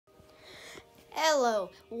Hello,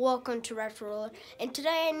 welcome to Raptor Roller, and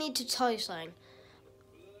today I need to tell you something.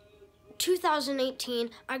 2018,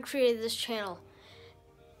 I created this channel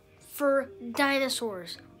for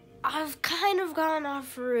dinosaurs. I've kind of gone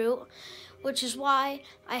off route, which is why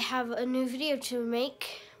I have a new video to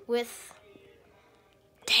make with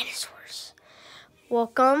dinosaurs.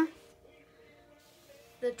 Welcome,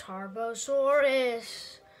 the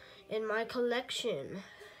Tarbosaurus in my collection,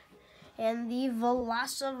 and the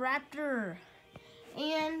Velociraptor.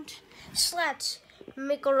 And Slats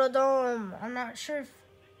Microdome. I'm not sure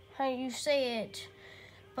how you say it,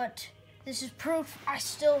 but this is proof I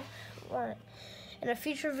still want it. In a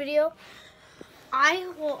future video, I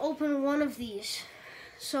will open one of these.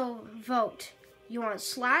 So vote. You want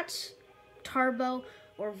Slats, Tarbo,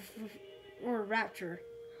 or Raptor?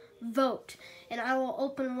 Vote, and I will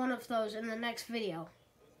open one of those in the next video,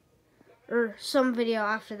 or some video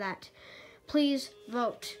after that. Please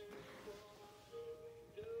vote.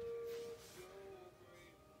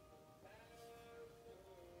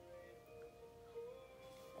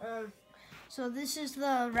 So this is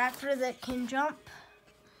the raptor that can jump,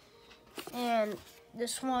 and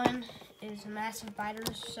this one is massive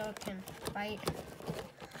biters, so it can bite.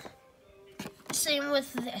 Same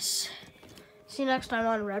with this. See you next time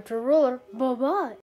on Raptor Roller. Bye-bye.